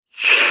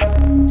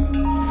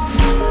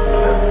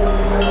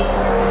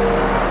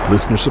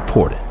Listener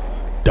supported.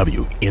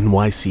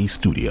 WNYC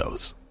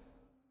Studios.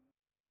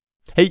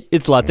 Hey,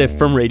 it's Latif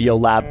from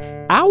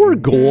Radiolab. Our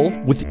goal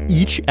with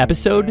each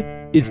episode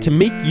is to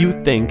make you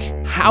think,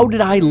 how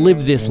did I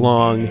live this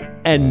long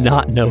and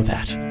not know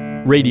that?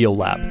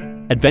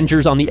 Radiolab,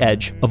 adventures on the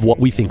edge of what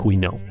we think we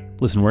know.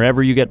 Listen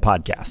wherever you get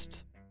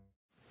podcasts.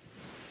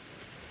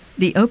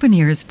 The Open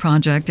Ears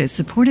Project is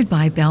supported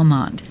by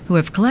Belmont, who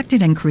have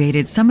collected and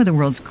created some of the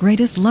world's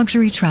greatest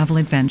luxury travel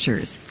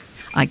adventures.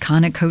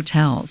 Iconic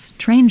hotels,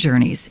 train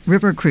journeys,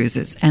 river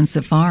cruises, and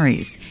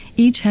safaris.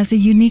 Each has a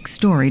unique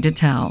story to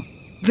tell.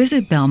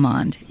 Visit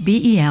Belmont,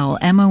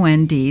 BELMOND.com,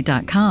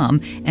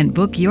 and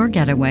book your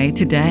getaway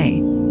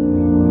today.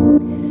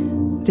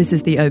 This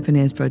is the Open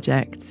Ears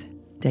Project,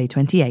 day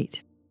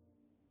 28.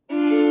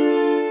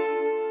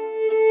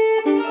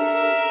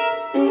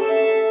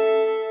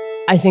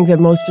 I think that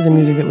most of the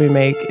music that we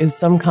make is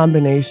some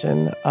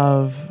combination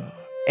of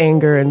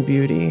anger and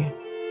beauty.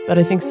 But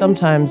I think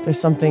sometimes there's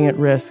something at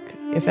risk.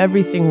 If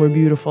everything were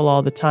beautiful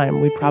all the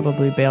time, we'd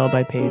probably bail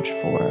by page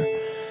 4.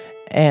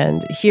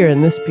 And here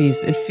in this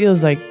piece, it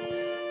feels like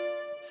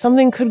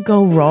something could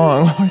go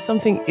wrong, or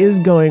something is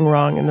going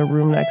wrong in the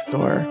room next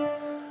door.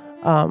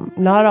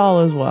 Not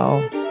all is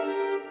well,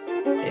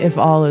 if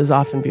all is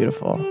often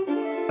beautiful.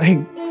 Like,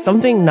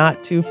 something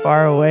not too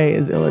far away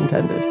is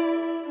ill-intended.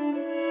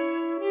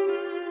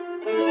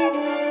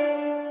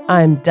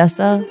 I'm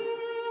Dessa,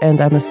 and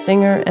I'm a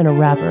singer and a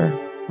rapper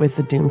with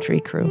the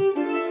Doomtree Crew.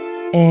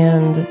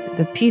 And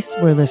the piece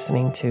we're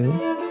listening to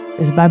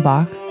is by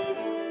Bach,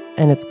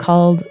 and it's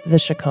called The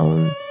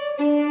Chaconne.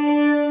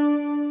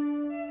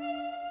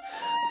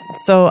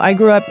 So I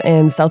grew up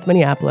in South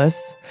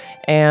Minneapolis,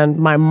 and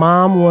my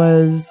mom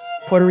was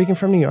Puerto Rican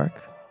from New York.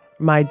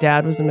 My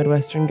dad was a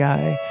Midwestern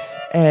guy,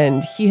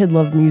 and he had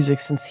loved music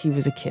since he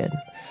was a kid.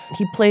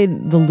 He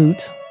played the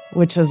lute,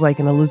 which is like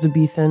an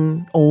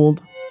Elizabethan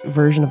old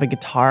version of a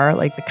guitar,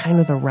 like the kind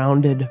with a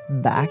rounded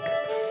back.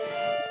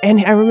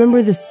 And I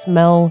remember the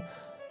smell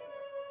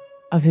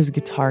of his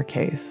guitar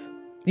case.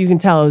 You can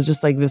tell it was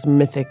just like this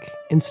mythic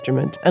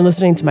instrument. And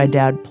listening to my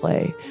dad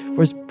play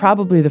was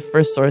probably the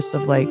first source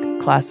of like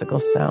classical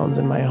sounds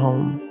in my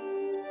home.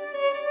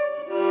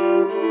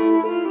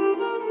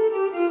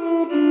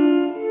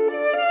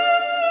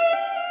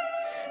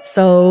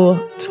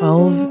 So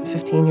 12,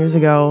 15 years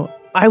ago,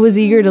 I was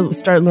eager to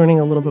start learning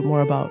a little bit more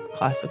about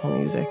classical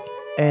music.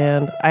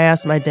 And I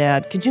asked my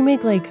dad, could you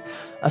make like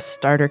a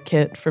starter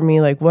kit for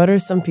me? Like, what are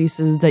some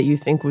pieces that you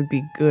think would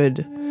be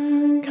good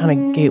kind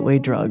of gateway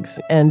drugs?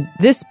 And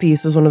this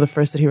piece was one of the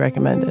first that he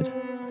recommended.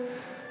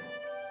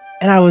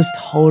 And I was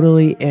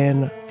totally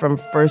in from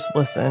first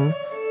listen.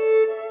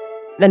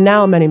 And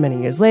now, many, many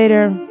years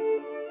later,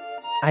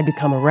 I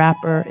become a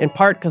rapper, in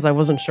part because I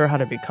wasn't sure how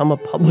to become a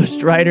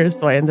published writer,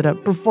 so I ended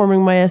up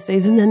performing my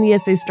essays, and then the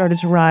essays started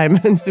to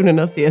rhyme, and soon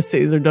enough the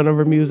essays are done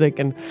over music,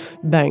 and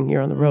bang,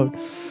 you're on the road.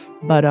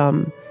 But,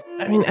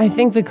 I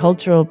think the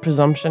cultural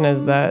presumption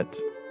is that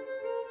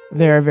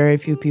there are very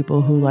few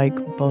people who like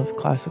both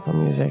classical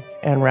music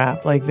and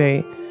rap. Like,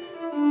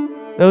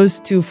 those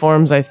two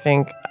forms, I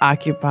think,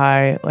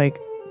 occupy, like,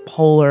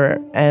 polar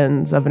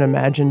ends of an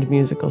imagined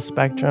musical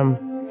spectrum.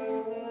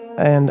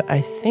 And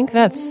I think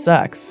that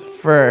sucks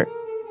for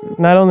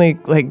not only,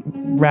 like,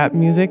 rap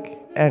music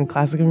and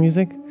classical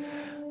music,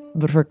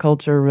 but for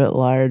culture writ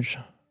large.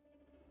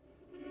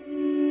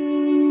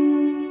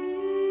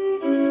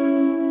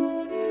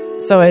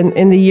 So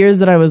in the years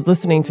that I was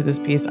listening to this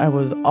piece, I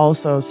was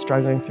also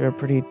struggling through a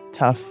pretty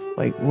tough,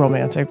 like,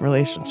 romantic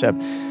relationship.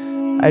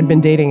 I'd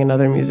been dating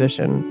another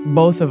musician,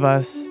 both of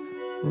us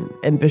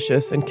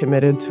ambitious and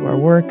committed to our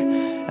work,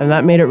 and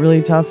that made it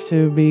really tough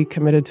to be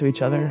committed to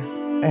each other.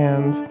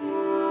 And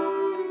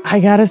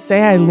I gotta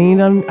say, I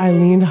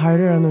leaned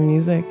harder on the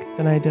music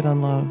than I did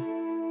on love.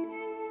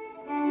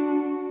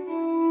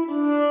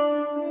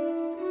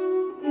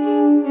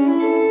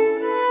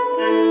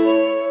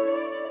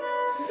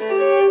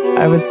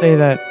 I would say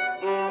that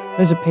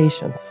there's a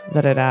patience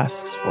that it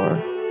asks for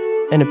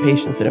and a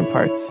patience it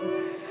imparts.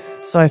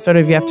 So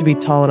you have to be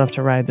tall enough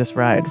to ride this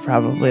ride,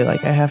 probably.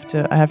 Like, I have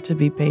to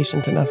be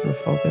patient enough and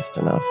focused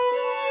enough.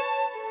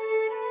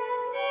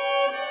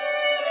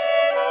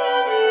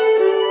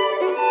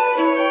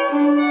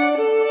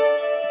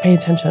 Pay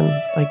attention,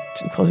 like,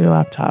 close your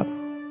laptop,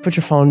 put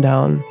your phone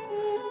down,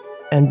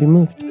 and be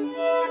moved.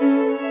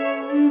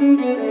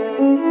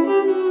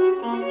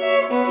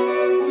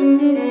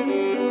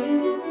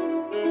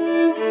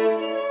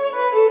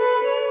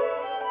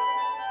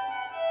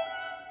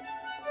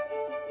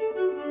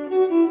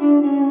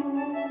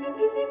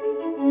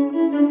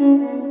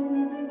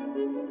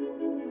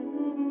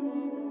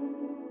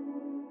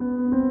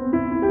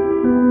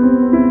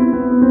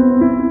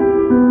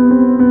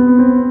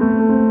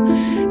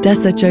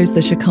 Dessa chose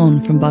the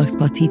Chaconne from Bach's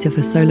Partita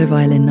for Solo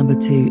Violin No.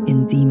 2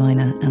 in D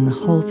minor, and the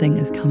whole thing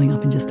is coming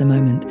up in just a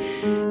moment.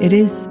 It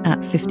is,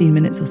 at 15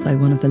 minutes or so,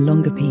 one of the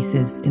longer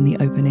pieces in the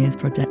Open Ears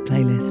Project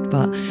playlist,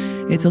 but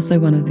it's also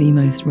one of the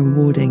most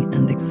rewarding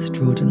and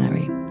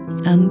extraordinary.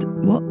 And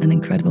what an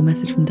incredible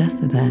message from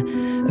Dessa there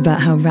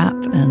about how rap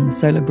and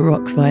solo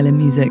Baroque violin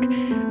music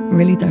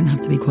really don't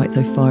have to be quite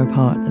so far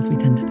apart as we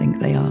tend to think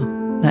they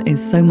are. That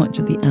is so much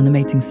of the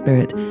animating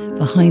spirit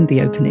behind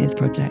the Open Ears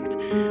project.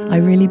 I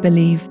really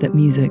believe that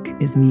music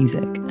is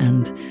music,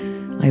 and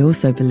I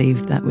also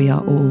believe that we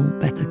are all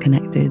better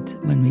connected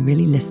when we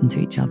really listen to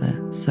each other.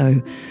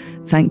 So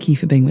thank you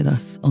for being with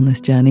us on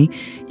this journey.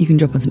 You can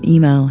drop us an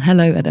email,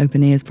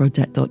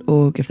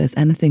 hello@openearsproject.org, if there's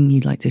anything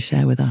you'd like to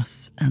share with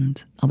us,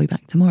 and I'll be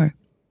back tomorrow.